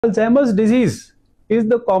Alzheimer's disease is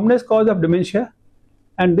the commonest cause of dementia,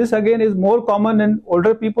 and this again is more common in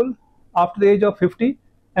older people after the age of 50.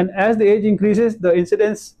 And as the age increases, the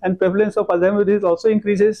incidence and prevalence of Alzheimer's disease also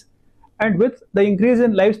increases. And with the increase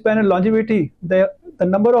in lifespan and longevity, the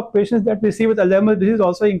number of patients that we see with Alzheimer's disease is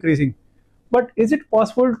also increasing. But is it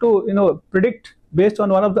possible to predict based on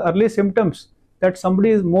one of the early symptoms that somebody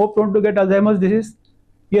is more prone to get Alzheimer's disease?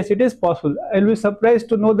 Yes, it is possible. I'll be surprised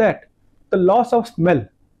to know that the loss of smell.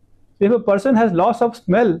 If a person has loss of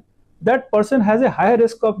smell, that person has a higher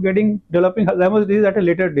risk of developing Alzheimer's disease at a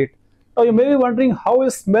later date. Now you may be wondering, how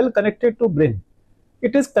is smell connected to brain?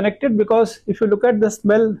 It is connected because if you look at the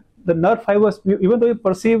smell, the nerve fibers, even though you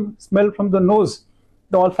perceive smell from the nose,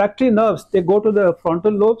 the olfactory nerves, they go to the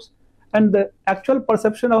frontal lobes, and the actual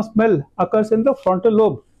perception of smell occurs in the frontal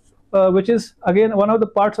lobe, which is again one of the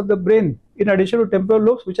parts of the brain in addition to temporal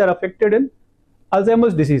lobes, which are affected in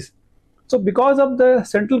Alzheimer's disease. So because of the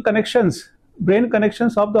central connections, brain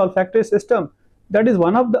connections of the olfactory system, that is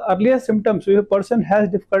one of the earliest symptoms. So if a person has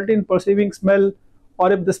difficulty in perceiving smell,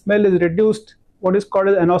 or if the smell is reduced, what is called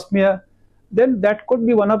as anosmia, then that could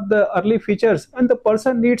be one of the early features, and the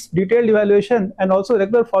person needs detailed evaluation and also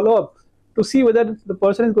regular follow-up to see whether the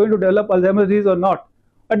person is going to develop Alzheimer's disease or not.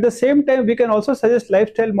 At the same time, we can also suggest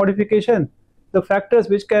lifestyle modification, the factors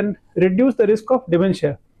which can reduce the risk of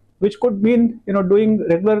dementia, which could mean doing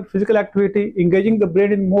regular physical activity, engaging the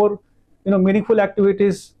brain in more meaningful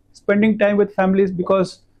activities, spending time with families,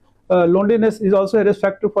 because loneliness is also a risk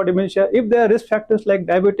factor for dementia. If there are risk factors like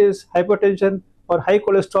diabetes, hypertension, or high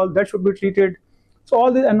cholesterol, that should be treated. So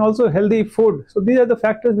all this, and also healthy food. So these are the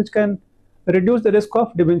factors which can reduce the risk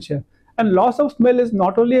of dementia. And loss of smell is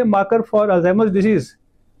not only a marker for Alzheimer's disease.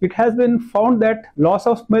 It has been found that loss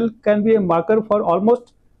of smell can be a marker for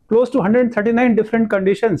almost close to 139 different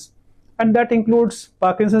conditions, and that includes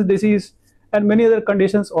Parkinson's disease and many other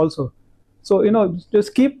conditions also. So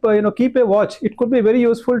just keep a watch. It could be a very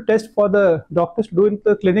useful test for the doctors to do in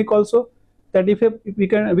the clinic also, that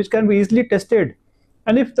which can be easily tested.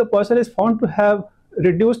 And if the person is found to have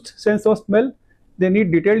reduced sense of smell, they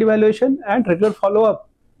need detailed evaluation and regular follow-up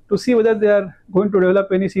to see whether they are going to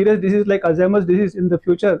develop any serious disease like Alzheimer's disease in the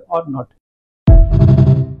future or not.